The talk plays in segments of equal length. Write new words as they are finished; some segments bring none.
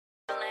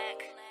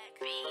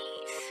Peace.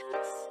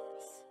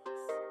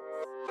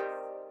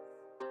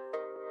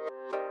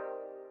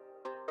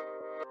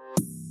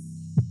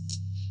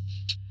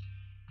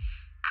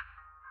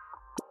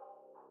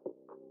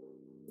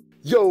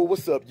 Yo,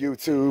 what's up,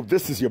 YouTube?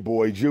 This is your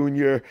boy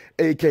Junior,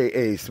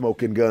 aka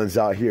Smoking Guns,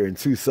 out here in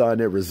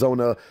Tucson,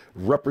 Arizona,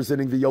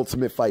 representing the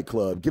Ultimate Fight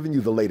Club, giving you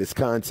the latest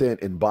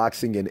content in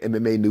boxing and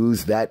MMA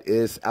news that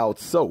is out.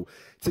 So,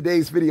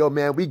 today's video,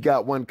 man, we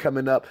got one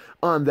coming up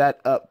on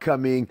that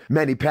upcoming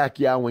Manny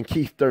Pacquiao and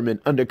Keith Thurman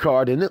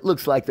undercard, and it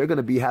looks like they're going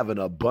to be having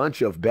a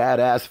bunch of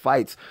badass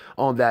fights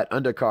on that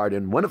undercard,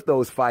 and one of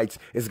those fights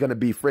is going to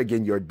be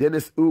friggin'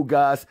 YORDENIS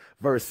UGAS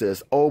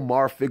versus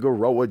OMAR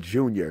FIGUEROA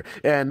Jr.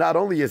 And not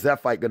only is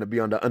that fight going to be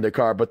on the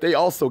undercard, but they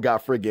also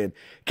got friggin'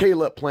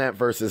 Caleb Plant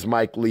versus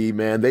Mike Lee,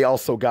 man. They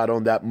also got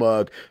on that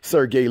mug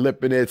Sergey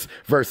Lipinets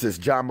versus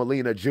John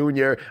Molina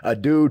Jr., a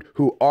dude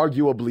who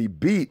arguably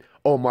beat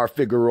Omar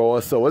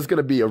Figueroa. So it's going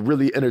to be a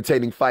really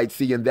entertaining fight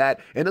seeing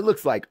that. And it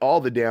looks like all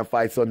the damn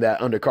fights on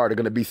that undercard are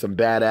going to be some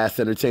badass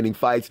entertaining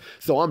fights.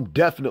 So I'm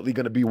definitely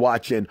going to be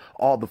watching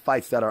all the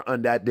fights that are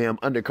on that damn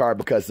undercard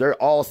because they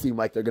all seem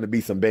like they're going to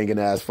be some banging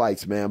ass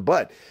fights, man.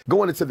 But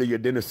going into the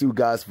YORDENIS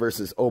UGAS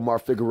versus Omar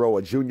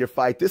Figueroa Jr.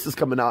 fight, this is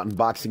coming out in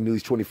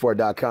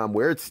BoxingNews24.com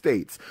where it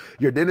states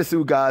YORDENIS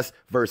UGAS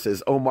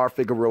versus Omar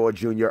Figueroa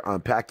Jr.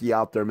 on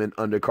Pacquiao Thurman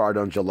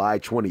undercard on July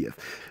 20th.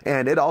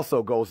 And it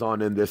also goes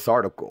on in this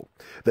article.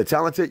 The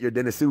talented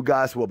YORDENIS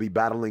UGAS will be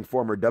battling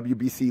former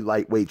WBC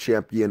lightweight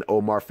champion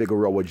Omar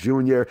Figueroa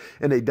Jr.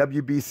 in a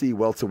WBC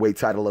welterweight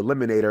title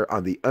eliminator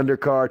on the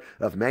undercard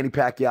of Manny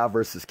Pacquiao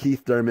versus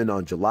Keith Thurman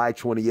on July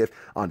 20th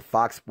on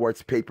Fox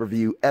Sports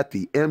pay-per-view at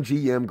the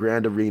MGM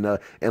Grand Arena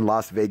in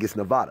Las Vegas,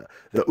 Nevada.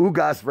 The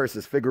UGAS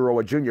versus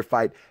Figueroa Jr.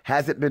 fight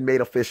hasn't been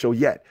made official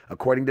yet,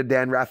 according to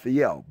Dan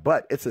Rafael,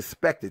 but it's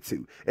expected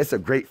to. It's a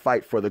great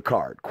fight for the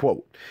card,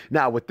 quote.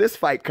 Now, with this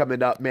fight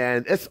coming up,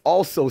 man, it's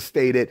also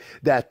stated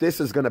that this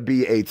is going to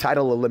be a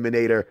title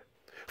eliminator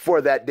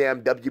for that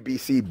damn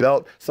WBC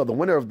belt. So the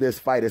winner of this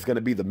fight is going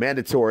to be the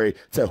mandatory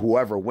to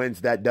whoever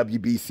wins that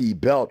WBC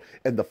belt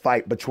in the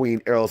fight between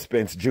Errol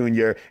Spence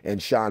Jr.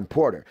 and Shawn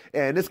Porter.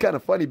 And it's kind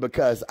of funny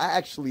because I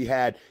actually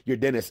had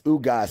YORDENIS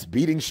UGAS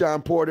beating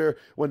Shawn Porter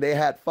when they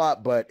had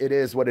fought, but it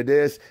is what it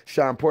is.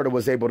 Shawn Porter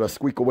was able to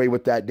squeak away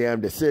with that damn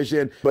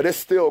decision, but it's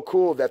still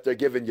cool that they're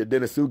giving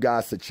YORDENIS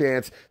UGAS a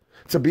chance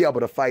to be able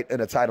to fight in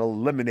a title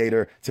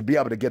eliminator, to be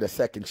able to get a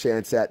second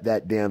chance at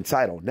that damn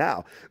title.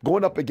 Now,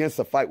 going up against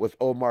a fight with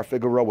Omar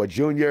Figueroa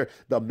Jr.,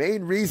 the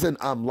main reason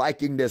I'm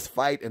liking this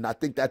fight, and I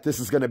think that this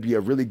is going to be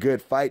a really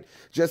good fight,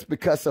 just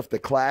because of the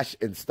clash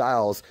in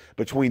styles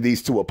between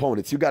these two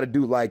opponents. You got to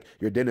do like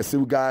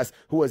YORDENIS UGAS,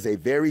 who is a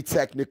very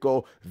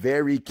technical,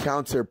 very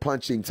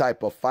counter-punching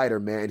type of fighter,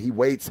 man. He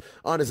waits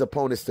on his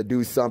opponents to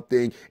do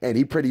something, and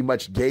he pretty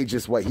much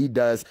gauges what he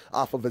does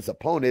off of his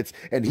opponents,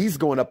 and he's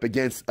going up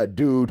against a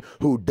dude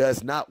who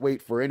does not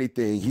wait for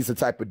anything. He's the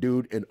type of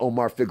dude in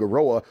Omar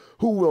Figueroa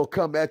who will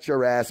come at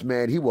your ass,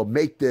 man. He will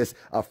make this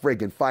a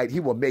friggin' fight. He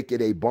will make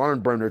it a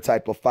barn burner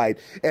type of fight.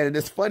 And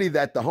it's funny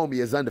that the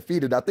homie is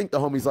undefeated. I think the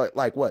homie's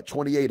like what,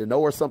 28-0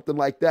 or something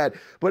like that.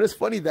 But it's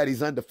funny that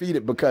he's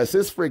undefeated because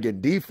his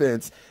friggin'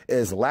 defense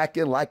is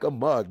lacking like a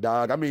mug,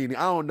 dog. I mean,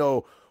 I don't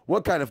know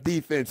what kind of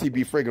defense he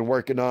be friggin'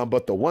 working on,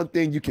 but the one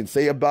thing you can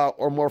say about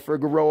Omar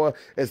Figueroa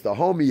is the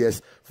homie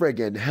is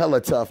friggin'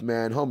 hella tough,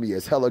 man. Homie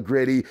is hella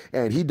gritty,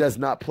 and he does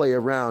not play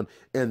around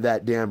in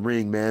that damn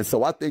ring, man.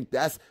 So I think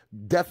that's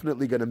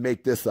definitely going to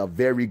make this a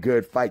very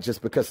good fight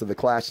just because of the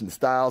clash in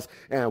styles.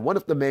 And one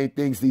of the main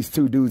things these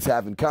two dudes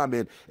have in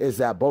common is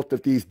that both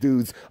of these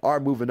dudes are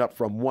moving up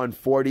from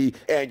 140.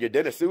 And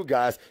YORDENIS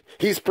UGAS,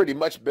 he's pretty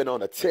much been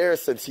on a tear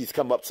since he's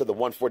come up to the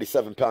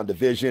 147-pound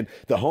division.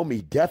 The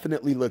homie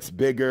definitely looks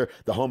bigger.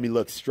 The homie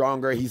looks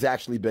stronger. He's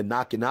actually been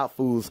knocking out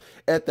fools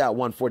at that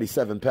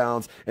 147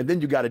 pounds. And then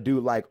you got a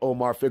dude like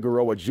Omar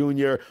Figueroa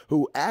Jr.,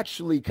 who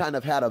actually kind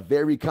of had a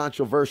very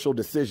controversial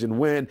decision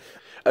win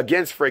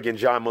against friggin'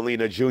 John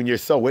Molina Jr.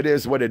 So it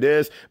is what it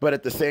is, but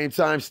at the same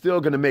time,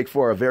 still going to make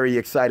for a very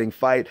exciting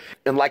fight.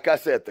 And like I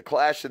said, the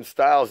clash in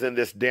styles in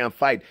this damn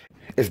fight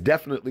is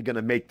definitely going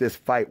to make this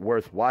fight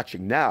worth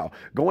watching. Now,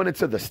 going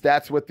into the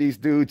stats with these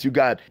dudes, you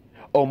got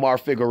Omar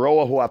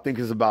Figueroa, who I think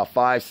is about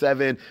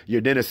 5'7".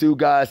 YORDENIS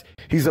UGAS,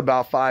 he's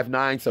about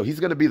 5'9", so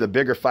he's going to be the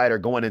bigger fighter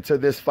going into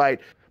this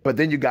fight. But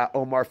then you got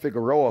Omar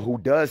Figueroa, who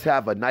does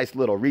have a nice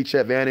little reach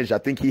advantage. I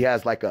think he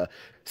has like a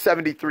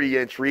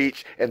 73-inch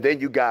reach. And then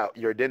you got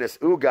YORDENIS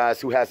UGAS,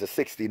 who has a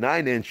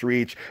 69-inch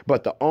reach.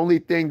 But the only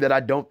thing that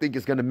I don't think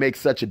is going to make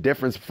such a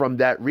difference from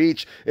that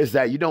reach is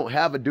that you don't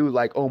have a dude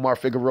like Omar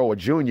Figueroa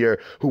Jr.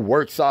 who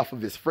works off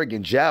of his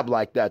friggin' jab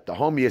like that. The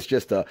homie is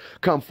just a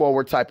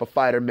come-forward type of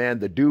fighter, man.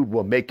 The dude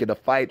will make it a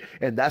fight.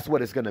 And that's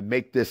what is going to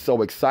make this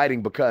so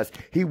exciting, because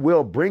he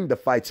will bring the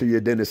fight to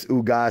YORDENIS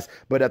UGAS.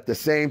 But at the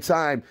same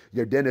time,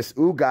 YORDENIS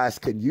UGAS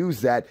can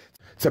use that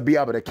to be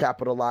able to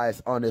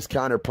capitalize on his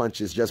counter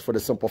punches. Just for the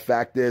simple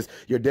fact is,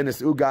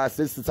 YORDENIS UGAS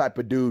is the type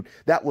of dude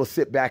that will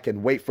sit back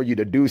and wait for you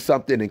to do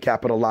something and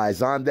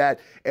capitalize on that.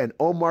 And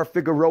Omar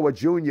Figueroa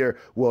Jr.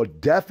 will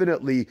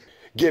definitely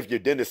give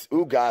Yordenis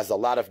Ugas a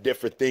lot of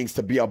different things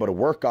to be able to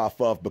work off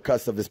of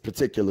because of his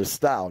particular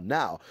style.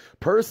 Now,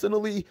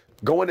 personally,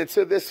 going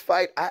into this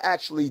fight, I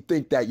actually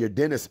think that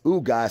Yordenis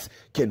Ugas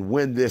can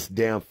win this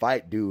damn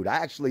fight, dude. I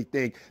actually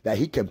think that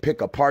he can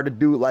pick apart a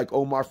dude like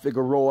Omar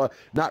Figueroa.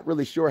 Not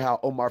really sure how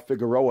Omar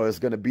Figueroa is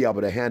going to be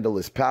able to handle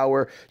his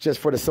power. Just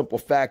for the simple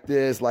fact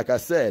is, like I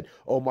said,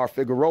 Omar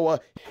Figueroa,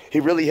 he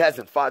really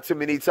hasn't fought too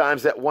many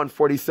times at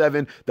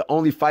 147. The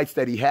only fights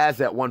that he has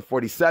at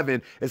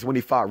 147 is when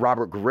he fought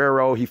Robert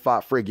Guerrero. He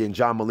fought friggin'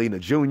 John Molina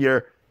Jr.,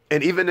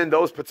 and even in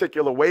those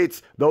particular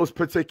weights, those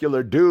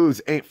particular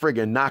dudes ain't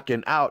friggin'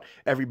 knocking out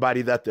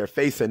everybody that they're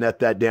facing at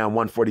that damn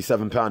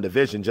 147-pound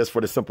division. Just for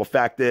the simple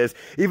fact is,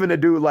 even a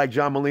dude like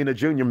John Molina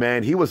Jr.,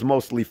 man, he was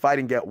mostly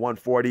fighting at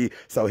 140.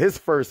 So his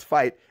first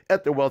fight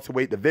at the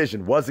welterweight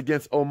division was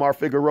against Omar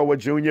Figueroa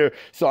Jr.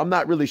 So I'm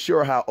not really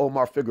sure how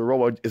Omar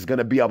Figueroa is going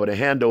to be able to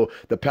handle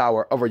the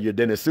power over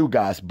Yordenis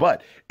Ugas.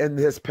 But in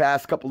his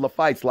past couple of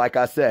fights, like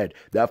I said,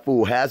 that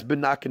fool has been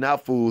knocking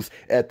out fools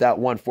at that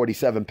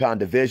 147-pound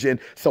division.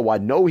 So I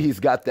know he's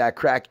got that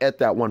crack at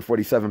that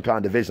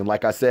 147-pound division.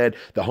 Like I said,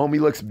 the homie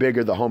looks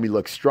bigger. The homie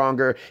looks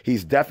stronger.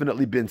 He's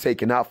definitely been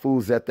taking out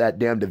fools at that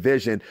damn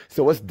division.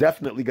 So it's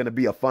definitely going to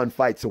be a fun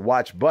fight to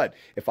watch. But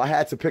if I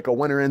had to pick a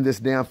winner in this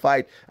damn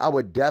fight, I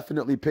would definitely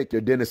pick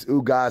Yordenis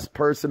Ugas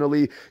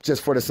personally,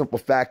 just for the simple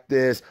fact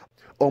is,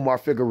 Omar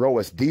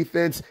Figueroa's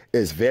defense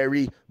is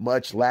very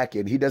much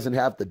lacking. He doesn't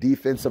have the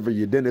defense of a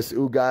Yordenis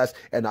Ugas,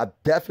 and I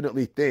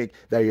definitely think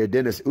that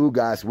Yordenis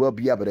Ugas will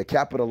be able to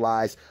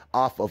capitalize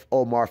off of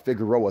Omar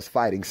Figueroa's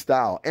fighting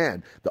style.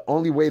 And the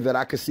only way that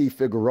I could see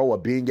Figueroa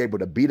being able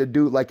to beat a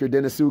dude like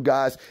Yordenis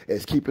Ugas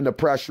is keeping the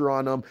pressure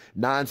on him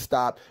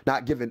nonstop,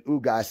 not giving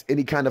Ugas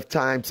any kind of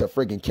time to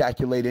friggin'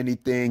 calculate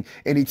anything,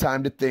 any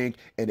time to think.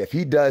 And if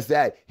he does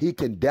that, he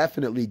can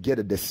definitely get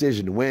a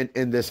decision win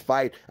in this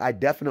fight. I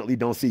definitely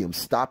don't see him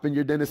stopping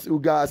Yordenis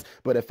Ugas,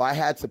 but if I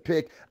had to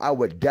pick, I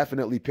would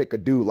definitely pick a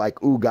dude like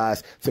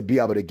Ugas to be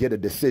able to get a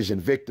decision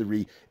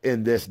victory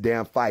in this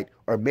damn fight,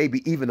 or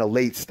maybe even a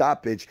late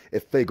stoppage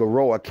if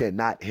Figueroa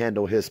cannot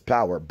handle his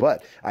power.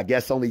 But I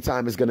guess only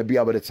time is going to be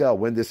able to tell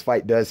when this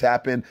fight does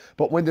happen.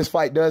 But when this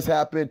fight does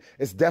happen,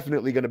 it's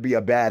definitely going to be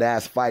a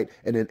badass fight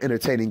and an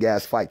entertaining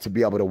ass fight to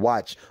be able to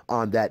watch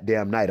on that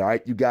damn night. All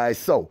right, you guys.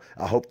 So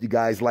I hope you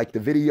guys like the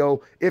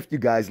video. If you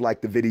guys like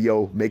the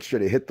video, make sure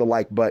to hit the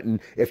like button.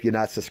 If you're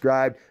not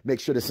subscribed, make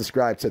sure to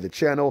subscribe to the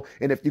channel.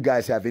 And if you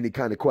guys have any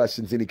kind of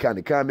questions, any kind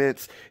of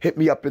comments, hit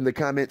me up in the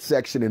comment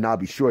section and I'll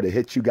be sure to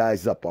hit you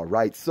guys up. All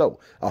right. So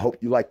I hope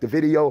you like the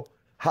video.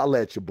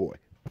 Holla at your boy.